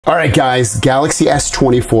All right, guys, Galaxy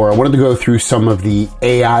S24. I wanted to go through some of the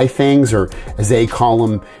AI things, or as they call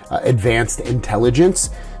them, advanced intelligence.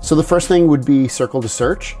 So the first thing would be circle to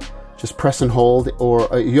search. Just press and hold,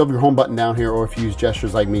 or you have your home button down here, or if you use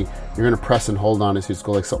gestures like me, you're gonna press and hold on it. So just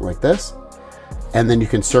go like something like this. And then you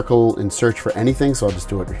can circle and search for anything. So I'll just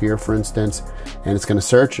do it here, for instance, and it's gonna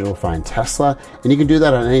search, it'll find Tesla. And you can do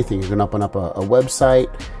that on anything. You can open up a website,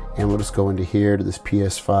 and we'll just go into here to this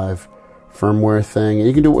PS5 firmware thing, and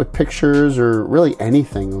you can do it with pictures or really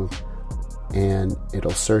anything, and it'll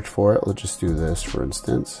search for it. Let's just do this, for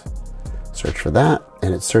instance, search for that,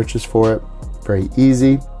 and it searches for it. Very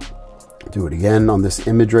easy. Do it again on this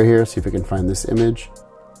image right here. See if we can find this image,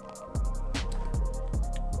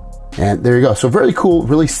 and there you go. So very cool,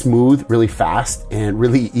 really smooth, really fast, and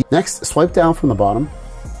really easy. Next, swipe down from the bottom,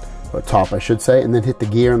 or top I should say, and then hit the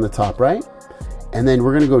gear on the top right. And then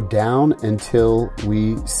we're gonna go down until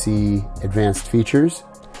we see advanced features,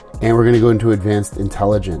 and we're gonna go into advanced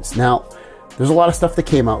intelligence. Now, there's a lot of stuff that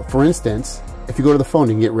came out. For instance, if you go to the phone,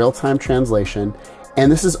 you can get real-time translation,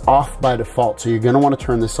 and this is off by default, so you're gonna wanna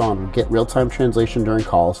turn this on. Get real-time translation during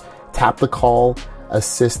calls, tap the call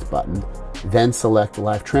assist button, then select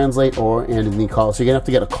live translate or and in the call. So you're gonna have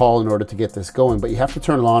to get a call in order to get this going, but you have to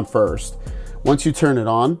turn it on first. Once you turn it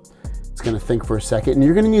on, it's going to think for a second, and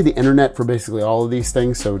you're going to need the internet for basically all of these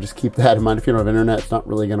things, so just keep that in mind. If you don't have internet, it's not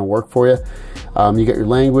really going to work for you. You got your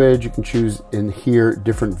language. You can choose in here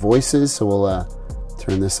different voices, so we'll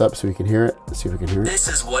turn this up so we can hear it. Let's see if we can hear it. This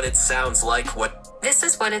is what it sounds like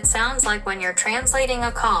when you're translating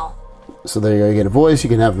a call. So there you go. You get a voice. You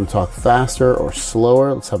can have them talk faster or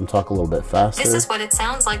slower. Let's have them talk a little bit faster. This is what it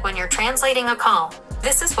sounds like when you're translating a call.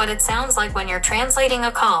 This is what it sounds like when you're translating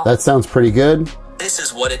a call. That sounds pretty good. This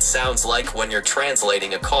is what it sounds like when you're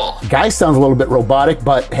translating a call. Guy sounds a little bit robotic,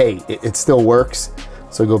 but hey, it still works.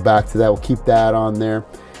 So go back to that. We'll keep that on there.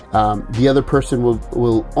 The other person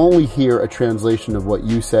will only hear a translation of what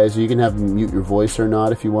you say, so you can have them mute your voice or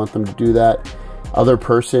not if you want them to do that. Other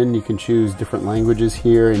person, you can choose different languages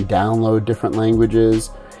here and download different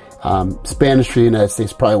languages. Spanish for the United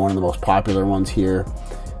States is probably one of the most popular ones here.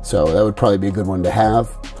 So that would probably be a good one to have.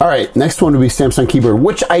 All right, next one would be Samsung Keyboard,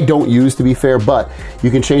 which I don't use, to be fair, but you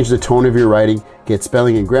can change the tone of your writing, get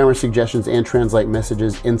spelling and grammar suggestions, and translate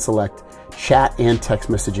messages in select chat and text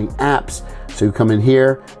messaging apps. So you come in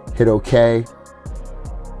here, hit OK,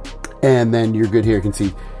 and then you're good here. You can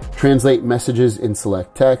see translate messages in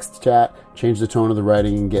select text, chat, change the tone of the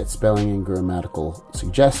writing, and get spelling and grammatical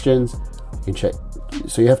suggestions. You can check.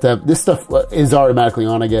 So you have to have, this stuff is automatically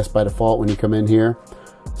on, I guess, by default when you come in here.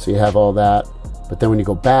 So you have all that, but then when you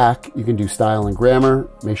go back, you can do style and grammar.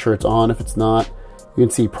 Make sure it's on if it's not. You can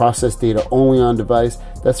see process data only on device.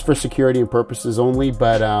 That's for security and purposes only,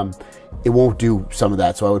 but it won't do some of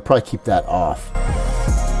that. So I would probably keep that off.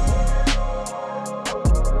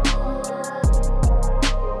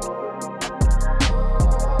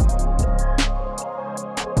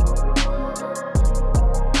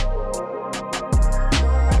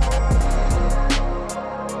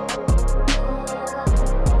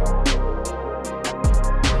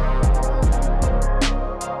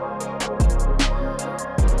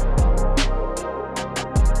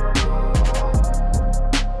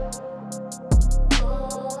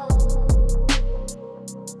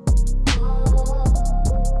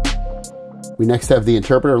 We next have the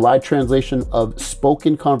interpreter, live translation of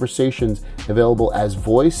spoken conversations available as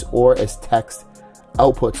voice or as text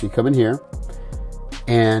output. So you come in here,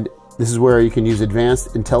 and this is where you can use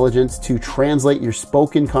advanced intelligence to translate your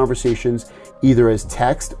spoken conversations either as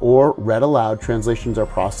text or read aloud. Translations are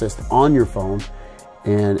processed on your phone,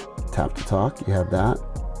 and tap to talk, you have that.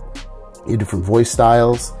 You have different voice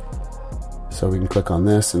styles. So we can click on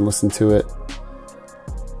this and listen to it.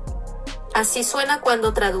 Así suena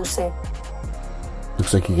cuando traduce.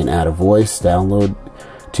 Looks like you can add a voice, download.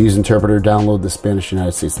 To use interpreter, download the Spanish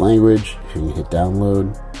United States language. You can hit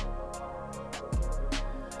download.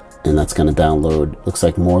 And that's going to download, looks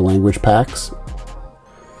like more language packs.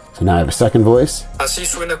 So now I have a second voice. Así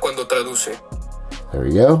suena cuando traduce. There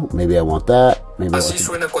we go. Maybe I want that. Maybe Así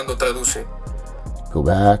suena cuando traduce. Go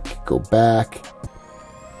back, go back.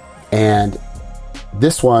 And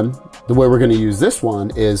this one, the way we're going to use this one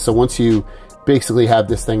is, so once you basically have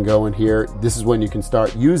this thing going here, this is when you can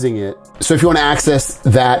start using it. So if you want to access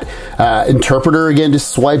that interpreter, again,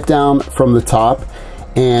 just swipe down from the top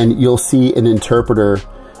and you'll see an interpreter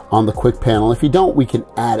on the quick panel. If you don't, we can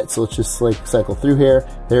add it. So let's just like cycle through here.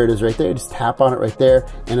 There it is right there. Just tap on it right there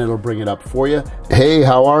and it'll bring it up for you. Hey,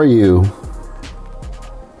 how are you?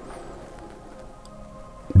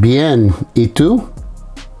 Bien. ¿Y tú?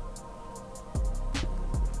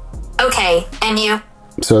 Okay, and you?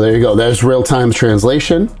 So there you go. There's real-time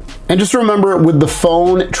translation. And just remember, with the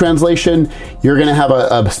phone translation, you're going to have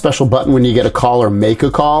a special button when you get a call or make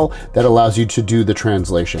a call that allows you to do the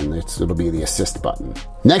translation. It'll be the assist button.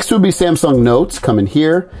 Next would be Samsung Notes. Come in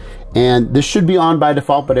here, and this should be on by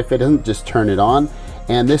default, but if it isn't, just turn it on.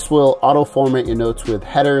 And this will auto-format your notes with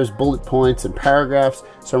headers, bullet points, and paragraphs,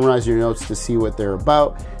 summarize your notes to see what they're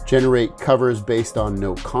about, generate covers based on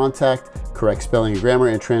note content, correct spelling and grammar,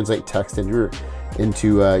 and translate text into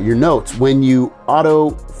your notes. When you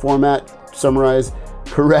auto-format, summarize,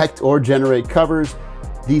 correct, or generate covers,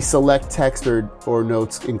 the select text or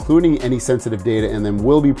notes, including any sensitive data in them,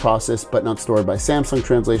 will be processed but not stored by Samsung.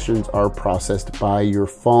 Translations are processed by your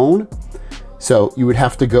phone. So you would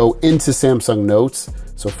have to go into Samsung Notes.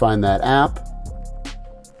 So find that app,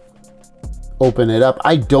 open it up.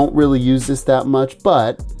 I don't really use this that much,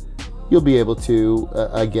 but you'll be able to,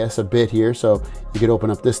 I guess, a bit here. So you could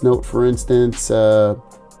open up this note, for instance. They got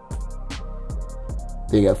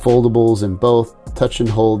foldables in both. Touch and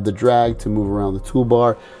hold the drag to move around the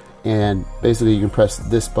toolbar. And basically you can press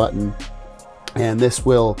this button and this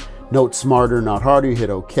will note smarter, not harder. You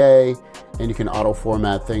hit OK. And you can auto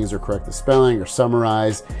format things or correct the spelling or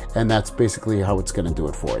summarize. And that's basically how it's going to do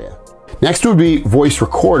it for you. Next would be Voice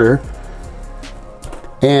Recorder.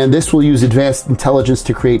 And this will use advanced intelligence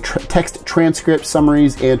to create text transcripts,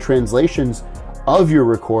 summaries, and translations of your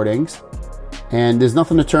recordings. And there's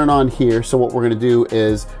nothing to turn on here. So what we're going to do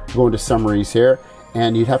is go into summaries here.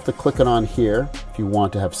 And you'd have to click it on here if you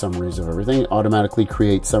want to have summaries of everything. It automatically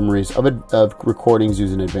create summaries of recordings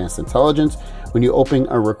using advanced intelligence. When you open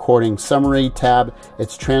a recording summary tab,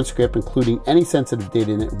 its transcript, including any sensitive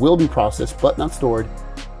data in it, will be processed but not stored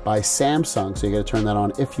by Samsung. So you got to turn that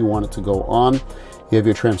on if you want it to go on. You have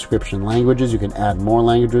your transcription languages. You can add more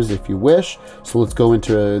languages if you wish. So let's go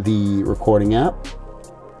into the recording app.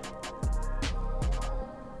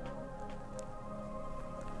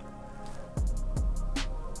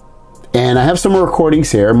 And I have some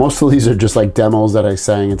recordings here. Most of these are just like demos that I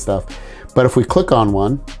sang and stuff. But if we click on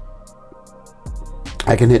one,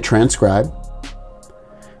 I can hit transcribe.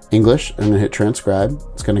 English, I'm gonna hit transcribe.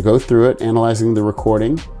 It's gonna go through it, analyzing the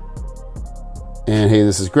recording. And hey,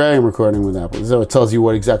 this is Gray, I'm recording with Apple. So it tells you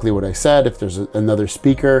exactly what I said, if there's another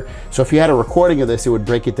speaker. So if you had a recording of this, it would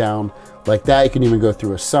break it down like that. You can even go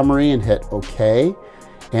through a summary and hit OK.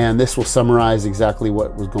 And this will summarize exactly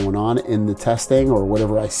what was going on in the testing or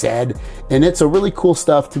whatever I said. And it's a really cool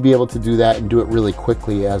stuff to be able to do that and do it really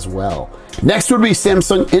quickly as well. Next would be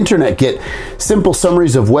Samsung Internet. Get simple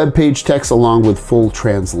summaries of web page text along with full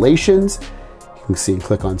translations. You can see and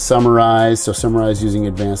click on summarize. So summarize using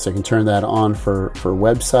advanced. I can turn that on for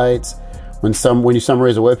websites. When you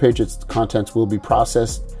summarize a web page, its contents will be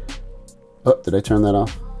processed. Oh, did I turn that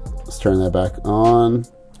off? Let's turn that back on.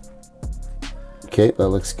 Okay, that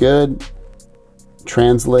looks good.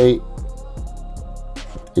 Translate.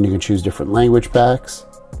 And you can choose different language packs.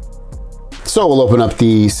 So we'll open up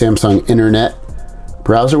the Samsung Internet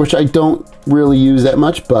browser, which I don't really use that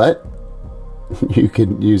much, but you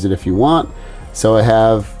can use it if you want. So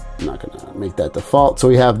I'm not gonna make that default. So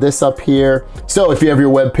we have this up here. So if you have your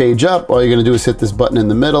web page up, all you're gonna do is hit this button in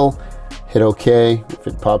the middle, hit OK. If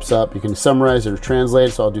it pops up, you can summarize it or translate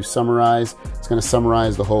it. So I'll do summarize. It's gonna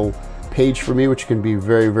summarize the whole page for me, which can be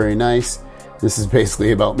very, very nice. This is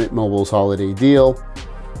basically about Mint Mobile's holiday deal.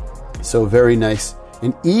 So very nice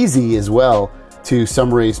and easy as well to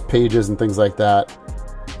summarize pages and things like that.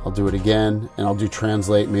 I'll do it again and I'll do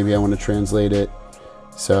translate. Maybe I want to translate it.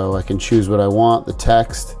 So I can choose what I want, the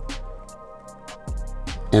text.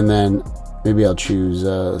 And then maybe I'll choose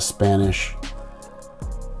Spanish.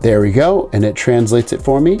 There we go. And it translates it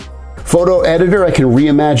for me. Photo editor, I can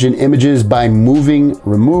reimagine images by moving,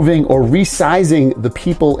 removing, or resizing the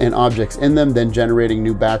people and objects in them, then generating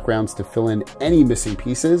new backgrounds to fill in any missing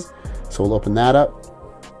pieces. So we'll open that up.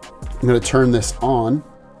 I'm going to turn this on,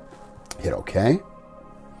 hit OK.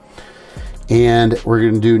 And what we're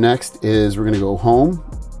going to do next is we're going to go home.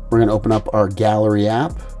 We're going to open up our gallery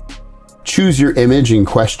app, choose your image in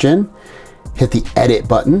question, hit the edit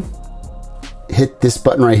button, hit this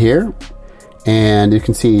button right here, and you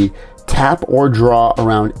can see tap or draw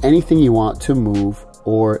around anything you want to move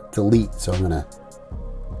or delete. So I'm going to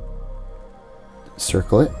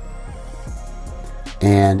circle it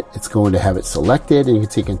and it's going to have it selected, and you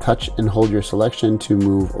can see you can touch and hold your selection to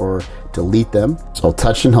move or delete them. So I'll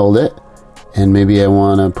touch and hold it, and maybe I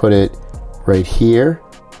want to put it right here.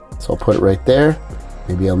 So I'll put it right there.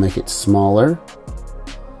 Maybe I'll make it smaller.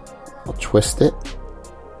 I'll twist it.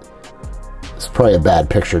 It's probably a bad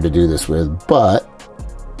picture to do this with, but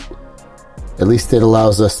at least it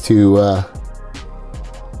allows us to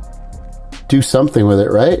do something with it,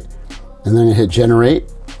 right? And then I hit generate,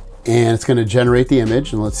 and it's going to generate the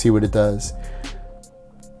image, and let's see what it does.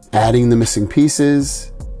 Adding the missing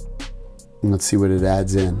pieces, and let's see what it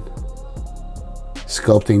adds in.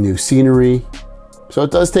 Sculpting new scenery. So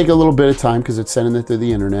it does take a little bit of time because it's sending it through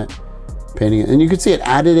the internet, painting it, and you can see it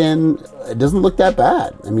added in. It doesn't look that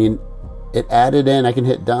bad. I mean, it added in. I can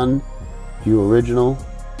hit done, view original,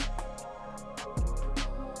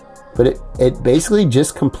 but it basically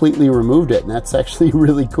just completely removed it, and that's actually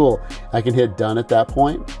really cool. I can hit done at that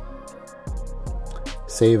point,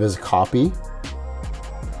 save as a copy,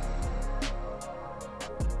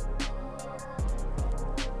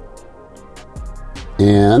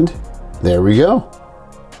 and there we go.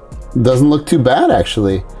 Doesn't look too bad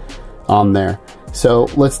actually on there. So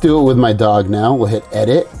let's do it with my dog now. We'll hit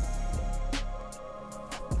edit.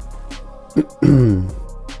 And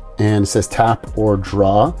it says tap or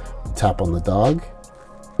draw. Tap on the dog.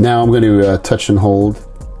 Now I'm going to touch and hold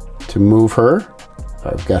to move her.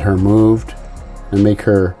 I've got her moved and make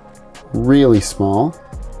her really small.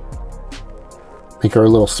 Make her a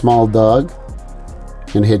little small dog.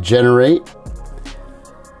 And hit generate.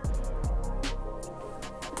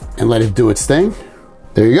 And let it do its thing.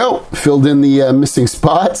 There you go. Filled in the missing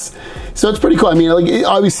spots. So it's pretty cool. I mean, like,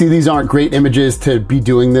 obviously these aren't great images to be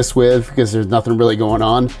doing this with because there's nothing really going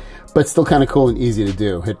on, but still kind of cool and easy to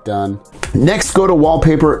do. Hit done. Next, go to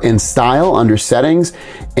wallpaper and style under settings.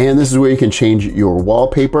 And this is where you can change your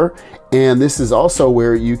wallpaper. And this is also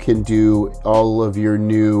where you can do all of your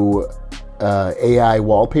new AI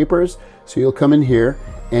wallpapers. So you'll come in here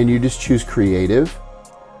and you just choose creative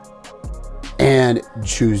and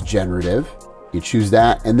choose generative. You choose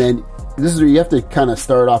that, and then this is where you have to kind of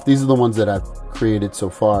start off. These are the ones that I've created so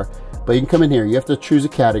far, but you can come in here. You have to choose a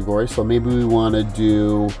category. So maybe we want to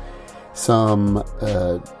do some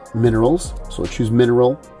minerals. So choose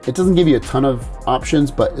mineral. It doesn't give you a ton of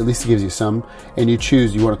options, but at least it gives you some. And you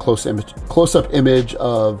choose, you want a close-up image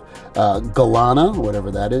of Galana,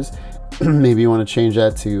 whatever that is. Maybe you want to change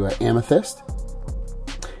that to amethyst.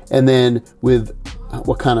 And then with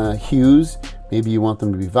what kind of hues, maybe you want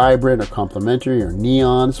them to be vibrant or complementary or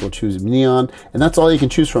neon, so we'll choose neon. And that's all you can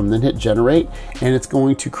choose from. Then hit generate, and it's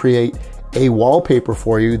going to create a wallpaper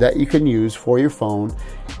for you that you can use for your phone.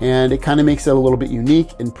 And it kind of makes it a little bit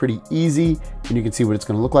unique and pretty easy. And you can see what it's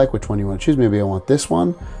going to look like, which one you want to choose. Maybe I want this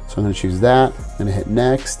one, so I'm going to choose that. I'm going to hit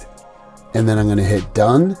next, and then I'm going to hit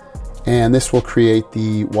done. And this will create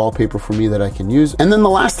the wallpaper for me that I can use. And then the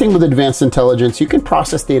last thing with advanced intelligence, you can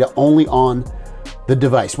process data only on the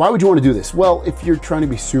device. Why would you want to do this? Well, if you're trying to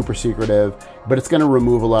be super secretive, but it's going to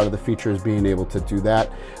remove a lot of the features being able to do that.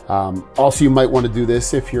 Also, you might want to do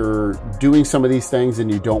this if you're doing some of these things and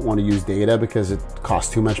you don't want to use data because it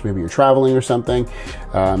costs too much. Maybe you're traveling or something.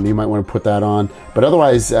 You might want to put that on. But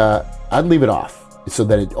otherwise, I'd leave it off so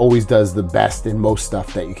that it always does the best in most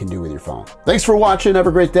stuff that you can do with your phone. Thanks for watching. Have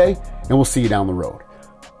a great day, and we'll see you down the road.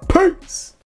 Peace!